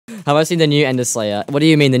Have I seen the new Ender Slayer? What do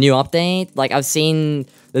you mean, the new update? Like, I've seen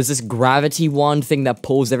there's this gravity wand thing that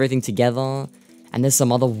pulls everything together. And there's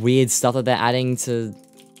some other weird stuff that they're adding to...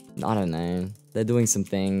 I don't know. They're doing some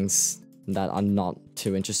things that I'm not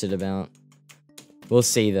too interested about. We'll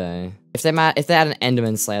see, though. If they add an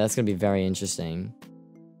Enderman Slayer, that's gonna be very interesting.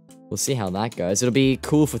 We'll see how that goes. It'll be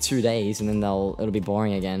cool for 2 days, and then it'll be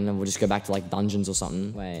boring again, and we'll just go back to, like, dungeons or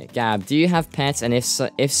something. Wait, Gab, do you have pets? And if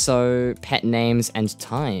so, pet names and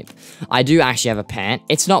type. I do actually have a pet.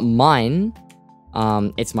 It's not mine.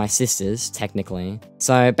 It's my sister's, technically.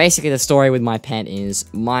 So, basically, the story with my pet is,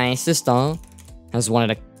 my sister has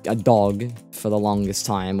wanted a dog for the longest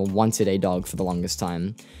time, or wanted a dog for the longest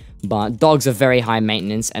time. But dogs are very high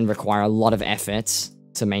maintenance and require a lot of effort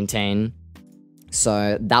to maintain.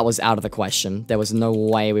 So that was out of the question. There was no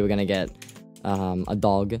way we were gonna get a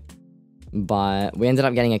dog. But we ended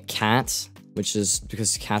up getting a cat, which is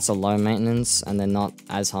because cats are low maintenance and they're not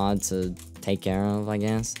as hard to take care of, I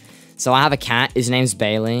guess. So I have a cat. His name's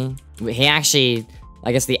Bailey. He actually,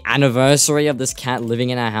 I guess the anniversary of this cat living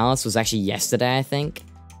in our house was actually yesterday, I think.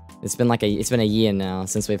 It's been a year now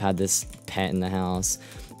since we've had this pet in the house.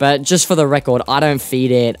 But just for the record, I don't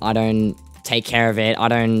feed it. I don't take care of it. I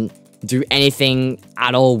don't do anything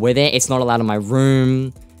at all with it. It's not allowed in my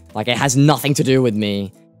room. Like, it has nothing to do with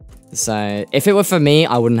me. So, if it were for me,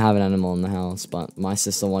 I wouldn't have an animal in the house. But my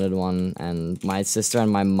sister wanted one, and my sister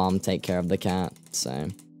and my mum take care of the cat. So,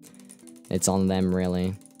 it's on them,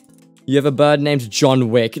 really. You have a bird named John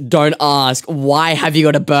Wick. Don't ask. Why have you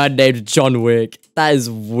got a bird named John Wick? That is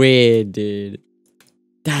weird, dude.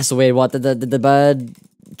 That's weird. What, did the bird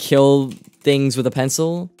kill things with a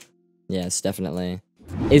pencil? Yes, definitely.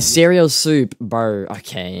 Is cereal soup? Bro,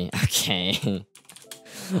 okay.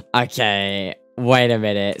 Okay, wait a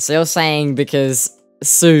minute. So you're saying because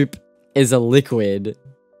soup is a liquid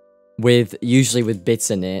usually with bits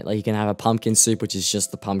in it, like you can have a pumpkin soup, which is just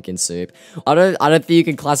the pumpkin soup. I don't think you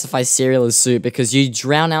can classify cereal as soup because you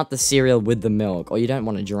drown out the cereal with the milk, or you don't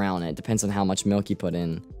want to drown it. Depends on how much milk you put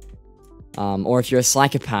in. Or if you're a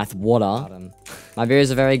psychopath, water. My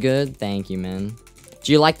videos are very good. Thank you, man.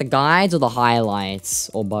 Do you like the guides or the highlights,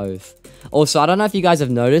 or both? Also, I don't know if you guys have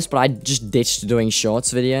noticed, but I just ditched doing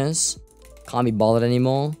shorts videos. Can't be bothered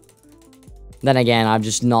anymore. Then again, I've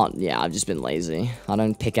just been lazy. I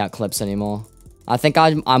don't pick out clips anymore. I think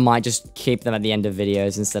I might just keep them at the end of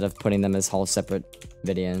videos instead of putting them as whole separate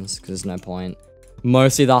videos, because there's no point.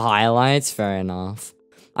 Mostly the highlights, fair enough.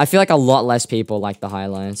 I feel like a lot less people like the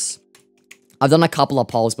highlights. I've done a couple of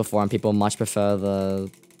polls before, and people much prefer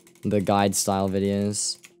the guide style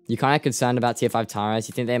videos. You kind of concerned about tier 5 Taras?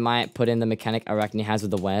 You think they might put in the mechanic Arachne has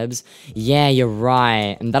with the webs? Yeah, you're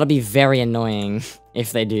right. And that'll be very annoying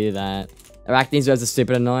if they do that. Arachne's webs are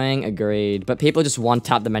stupid annoying, agreed. But people just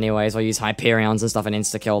one-tap them anyways, or use Hyperions and stuff and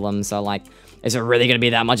insta-kill them, so like, is it really gonna be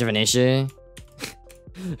that much of an issue?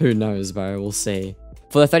 Who knows, bro, we'll see.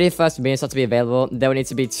 For the 31st minion slot to be available, there would need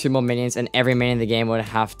to be 2 more minions, and every minion in the game would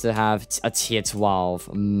have to have a tier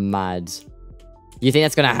 12. Mad. You think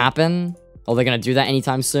that's gonna happen? Or they're gonna do that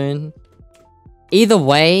anytime soon? Either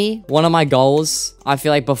way, one of my goals, I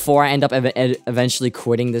feel like before I end up eventually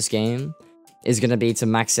quitting this game, is gonna be to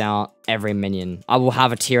max out every minion. I will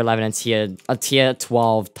have a tier 11 and a tier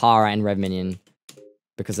 12 Tara and Rev minion.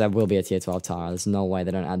 Because there will be a tier 12 Tara. There's no way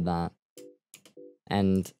they don't add that.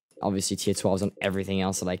 And obviously tier 12s on everything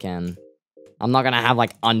else that I can. I'm not gonna have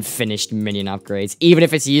like unfinished minion upgrades. Even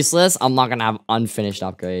if it's useless, I'm not gonna have unfinished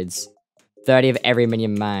upgrades. 30 of every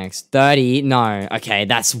minion max. 30? No. Okay,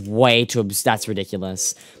 that's way too... That's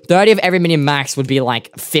ridiculous. 30 of every minion max would be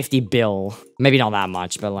like 50 bill. Maybe not that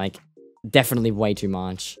much, but like... Definitely way too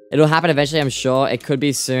much. It'll happen eventually, I'm sure. It could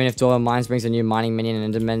be soon if Dwarven Mines brings a new mining minion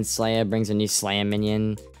and Enderman Slayer brings a new Slayer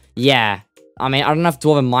minion. Yeah. I mean, I don't know if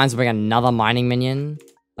Dwarven Mines will bring another mining minion.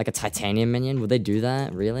 Like a titanium minion. Would they do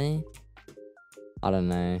that? Really? I don't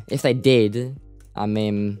know. If they did, I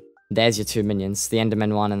mean, there's your 2 minions. The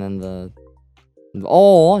Enderman one and then the...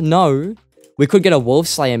 Or, no. We could get a Wolf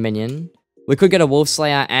Slayer minion. We could get a Wolf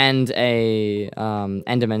Slayer and a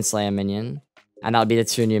Enderman Slayer minion. And that would be the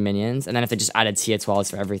 2 new minions. And then if they just added tier 12s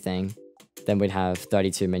for everything, then we'd have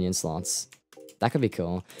 32 minion slots. That could be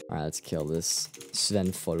cool. Alright, let's kill this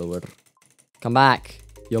Sven follower. Come back.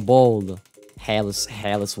 You're bold.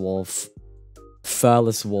 Hairless wolf.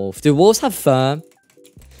 Furless wolf. Do wolves have fur?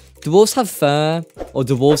 Do wolves have fur? Or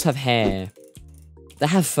do wolves have hair? They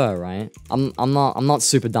have fur, right? I'm not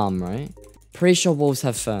super dumb, right? Pretty sure wolves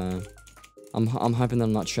have fur. I'm hoping that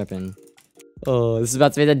I'm not tripping. Oh, this is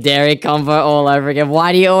about to be the dairy convo all over again.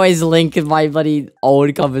 Why do you always link in my bloody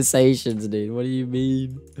old conversations, dude? What do you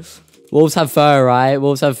mean? Wolves have fur, right?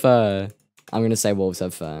 Wolves have fur. I'm gonna say wolves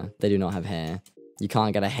have fur. They do not have hair. You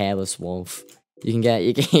can't get a hairless wolf. You can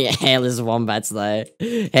get hairless wombats though.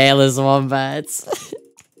 Hairless wombats.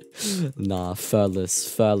 Nah,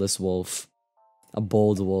 furless wolf. A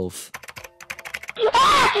bald wolf.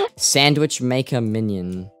 Sandwich maker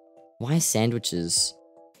minion. Why sandwiches?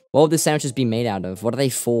 What would the sandwiches be made out of? What are they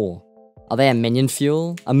for? Are they a minion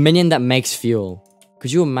fuel? A minion that makes fuel.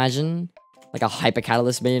 Could you imagine? Like a hyper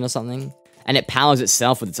catalyst minion or something? And it powers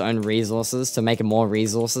itself with its own resources to make more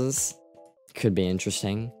resources. Could be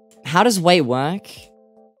interesting. How does weight work?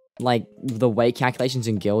 Like, the weight calculations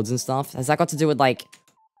in guilds and stuff? Has that got to do with, like,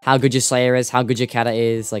 how good your slayer is, how good your kata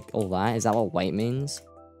is, like, all that? Is that what weight means?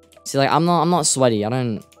 See, like, I'm not sweaty. I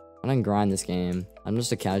don't grind this game. I'm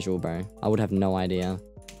just a casual, bro. I would have no idea.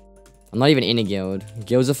 I'm not even in a guild.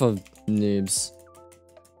 Guilds are for noobs.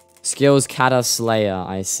 Skills, kata, slayer.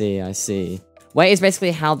 I see. Weight is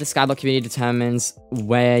basically how the Skyblock community determines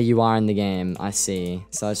where you are in the game. I see.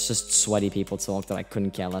 So it's just sweaty people talk that I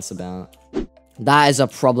couldn't care less about. That is a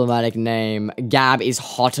problematic name. Gab is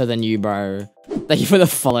hotter than you, bro. Thank you for the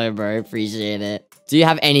follow, bro. Appreciate it. Do you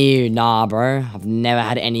have any? Nah, bro. I've never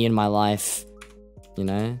had any in my life. You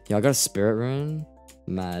know? Yo, I got a spirit rune.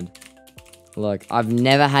 Mad. Look, I've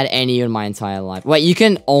never had any in my entire life. Wait, you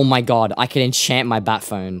can... Oh my god. I can enchant my bat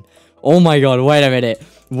phone. Oh my god. Wait a minute.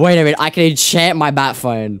 I can enchant my bat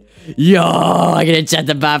phone. Yo, I can enchant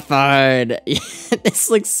the bat phone. This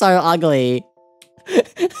looks so ugly.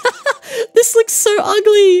 This looks so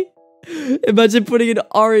ugly. Imagine putting an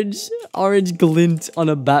orange glint on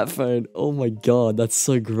a bat phone. Oh my god, that's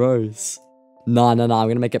so gross. Nah. I'm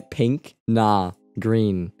gonna make it pink. Nah,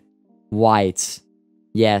 green, white.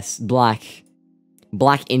 Yes, black.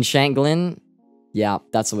 Black enchant glint. Yeah,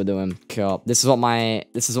 that's what we're doing. Cool. This is what my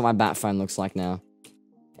bat phone looks like now.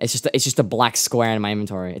 It's just a black square in my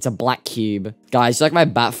inventory. It's a black cube. Guys, you like my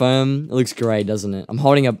bat phone? It looks great, doesn't it? I'm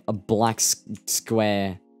holding a black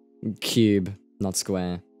square cube, not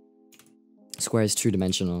square. Square is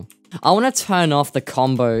two-dimensional. I want to turn off the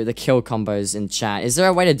kill combos in chat. Is there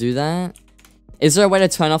a way to do that? Is there a way to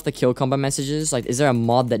turn off the kill combo messages? Like, is there a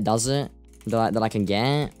mod that does it? That I can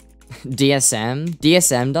get? DSM?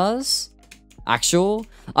 DSM does? Actual?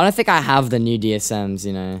 I don't think I have the new DSMs,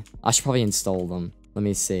 you know. I should probably install them. Let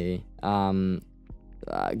me see. Grand...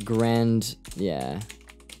 Yeah.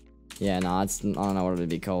 Yeah, nah, it's... I don't know what it would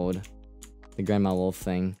be called. The Grandma Wolf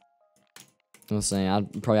thing. We'll see.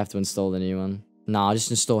 I'd probably have to install the new one. Nah, I'll just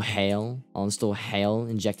install Hail. I'll install Hail,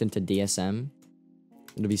 inject into DSM.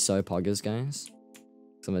 It'll be so poggers, guys.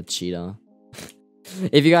 Because I'm a cheater.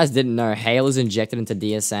 If you guys didn't know, Hail is injected into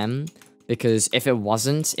DSM. Because if it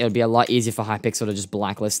wasn't, it would be a lot easier for Hypixel to just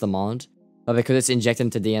blacklist the mod. But because it's injected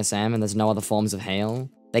into DSM and there's no other forms of Hail,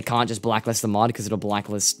 they can't just blacklist the mod because it'll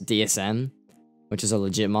blacklist DSM. Which is a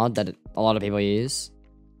legit mod that a lot of people use.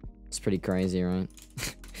 It's pretty crazy, right?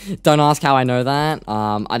 Don't ask how I know that.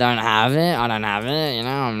 I don't have it. You know,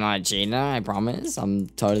 I'm not a cheater, I promise. I'm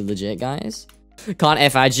totally legit, guys. Can't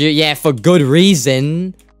F-add you. Yeah, for good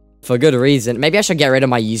reason. For good reason. Maybe I should get rid of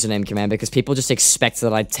my username command because people just expect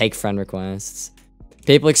that I take friend requests.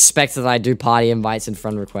 People expect that I do party invites and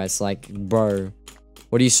friend requests. Like, bro,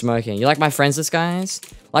 what are you smoking? You like my friends list, guys?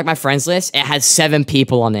 Like my friends list? It has 7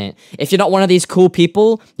 people on it. If you're not one of these cool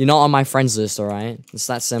people, you're not on my friends list, alright? It's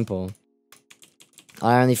that simple.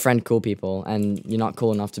 I only friend cool people, and you're not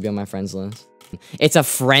cool enough to be on my friends list. It's a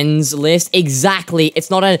friends list. Exactly. It's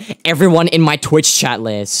not an everyone in my Twitch chat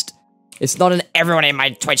list. It's not an everyone in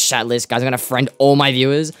my Twitch chat list, guys. I'm gonna friend all my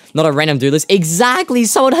viewers, not a random dude list. Exactly.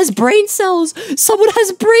 Someone has brain cells. Someone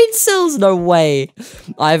has brain cells. No way.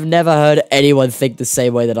 I've never heard anyone think the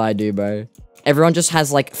same way that I do, bro. Everyone just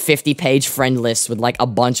has like 50-page friend lists with like a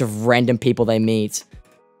bunch of random people they meet.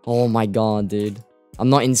 Oh my god, dude. I'm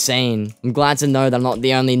not insane. I'm glad to know that I'm not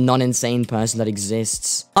the only non-insane person that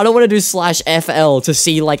exists. I don't want to do /FL to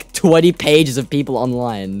see like 20 pages of people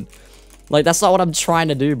online. Like, that's not what I'm trying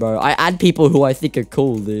to do, bro. I add people who I think are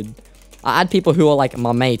cool, dude. I add people who are like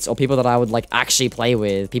my mates or people that I would like actually play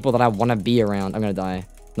with. People that I want to be around. I'm gonna die.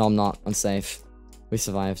 No, I'm not. I'm safe. We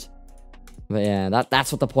survived. But yeah,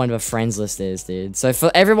 that's what the point of a friends list is, dude. So for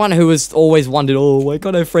everyone who has always wondered, oh, why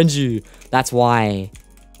can't I friend you? That's why.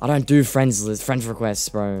 I don't do friend requests,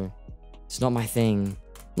 bro. It's not my thing.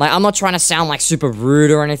 Like, I'm not trying to sound like super rude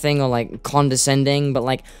or anything or like condescending, but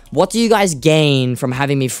like, what do you guys gain from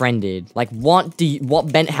having me friended? Like, how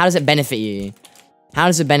does it benefit you? How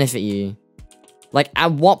does it benefit you? Like,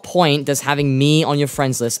 at what point does having me on your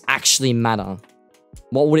friends list actually matter?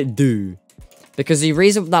 What would it do? Because the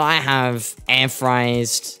reason that I have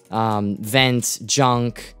Amphrized, Vent,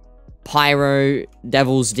 Junk, Pyro,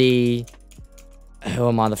 Devil's D, Who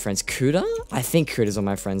are my other friends? Kuda? I think Kuda's on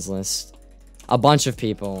my friends list. A bunch of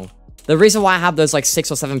people. The reason why I have those like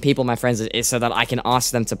 6 or 7 people on my friends is so that I can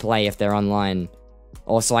ask them to play if they're online.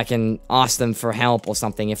 Or so I can ask them for help or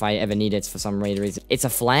something if I ever need it for some reason. It's a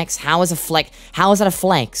flex? How is a flex? How is that a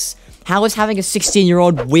flex? How is having a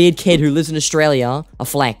 16-year-old weird kid who lives in Australia a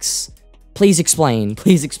flex? Please explain.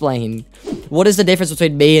 Please explain. What is the difference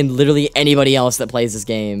between me and literally anybody else that plays this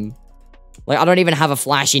game? Like, I don't even have a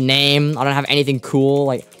flashy name. I don't have anything cool.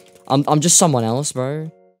 Like, I'm just someone else,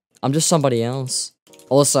 bro. I'm just somebody else.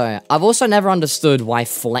 Also, I've also never understood why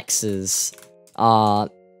flexes are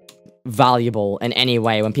valuable in any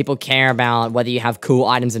way. When people care about whether you have cool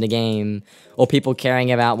items in a game, or people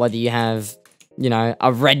caring about whether you have, you know,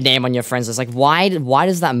 a red name on your friends list. Like, why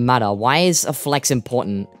does that matter? Why is a flex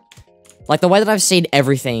important? Like, the way that I've seen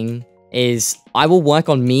everything is I will work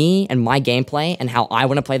on me and my gameplay and how I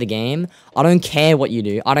want to play the game. I don't care what you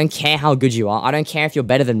do. I don't care how good you are. I don't care if you're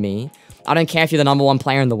better than me. I don't care if you're the #1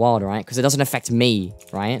 player in the world, right? Because it doesn't affect me,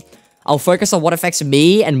 right? I'll focus on what affects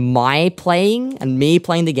me and my playing and me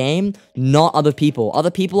playing the game, not other people.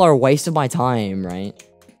 Other people are a waste of my time, right?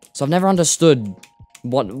 So I've never understood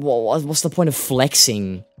what's the point of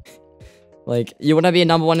flexing? Like, you want to be a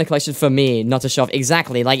 #1 in the collection for me, not to show off.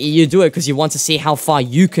 Exactly. Like, you do it because you want to see how far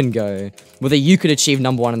you can go. Whether you could achieve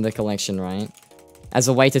 #1 in the collection, right? As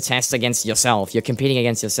a way to test against yourself. You're competing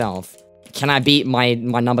against yourself. Can I beat my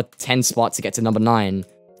number 10 spot to get to number 9?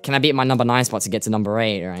 Can I beat my number 9 spot to get to number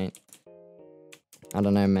 8, right? I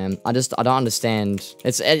don't know, man. I don't understand.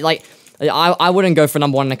 It's like, I wouldn't go for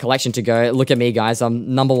 #1 in the collection to go, look at me, guys. I'm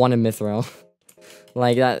 #1 in Mithril.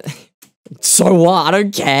 Like that. So what? I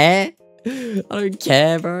don't care. I don't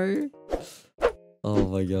care, bro. Oh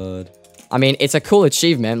my god. I mean, it's a cool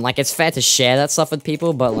achievement. Like, it's fair to share that stuff with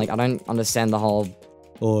people, but like, I don't understand the whole,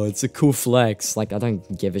 oh, it's a cool flex. Like, I don't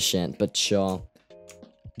give a shit, but sure.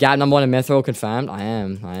 Gab #1 in Mithril confirmed. I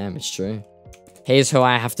am. It's true. Here's who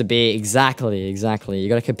I have to be. Exactly. You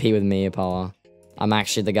gotta compete with me, Apollo. I'm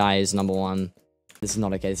actually the guy who's #1. This is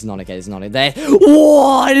not okay. This is not okay. This is not okay.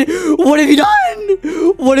 What? What have you done?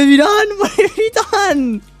 What have you done? What have you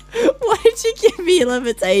done? Why did you give me a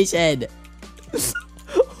limitation?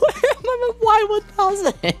 I'm at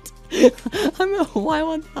Y1000. I'm at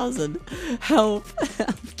Y1000. Help.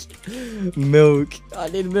 Milk. I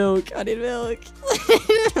need milk. I need milk.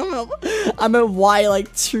 I'm at Y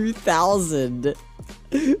like 2000.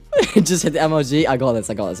 Just hit the MLG. I got this.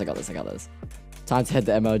 Time to hit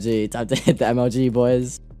the MLG. Time to hit the MLG,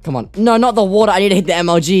 boys. Come on. No, not the water. I need to hit the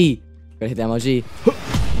MLG. Gotta hit the MLG.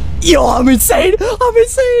 Yo, I'm insane. I'm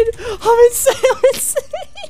insane.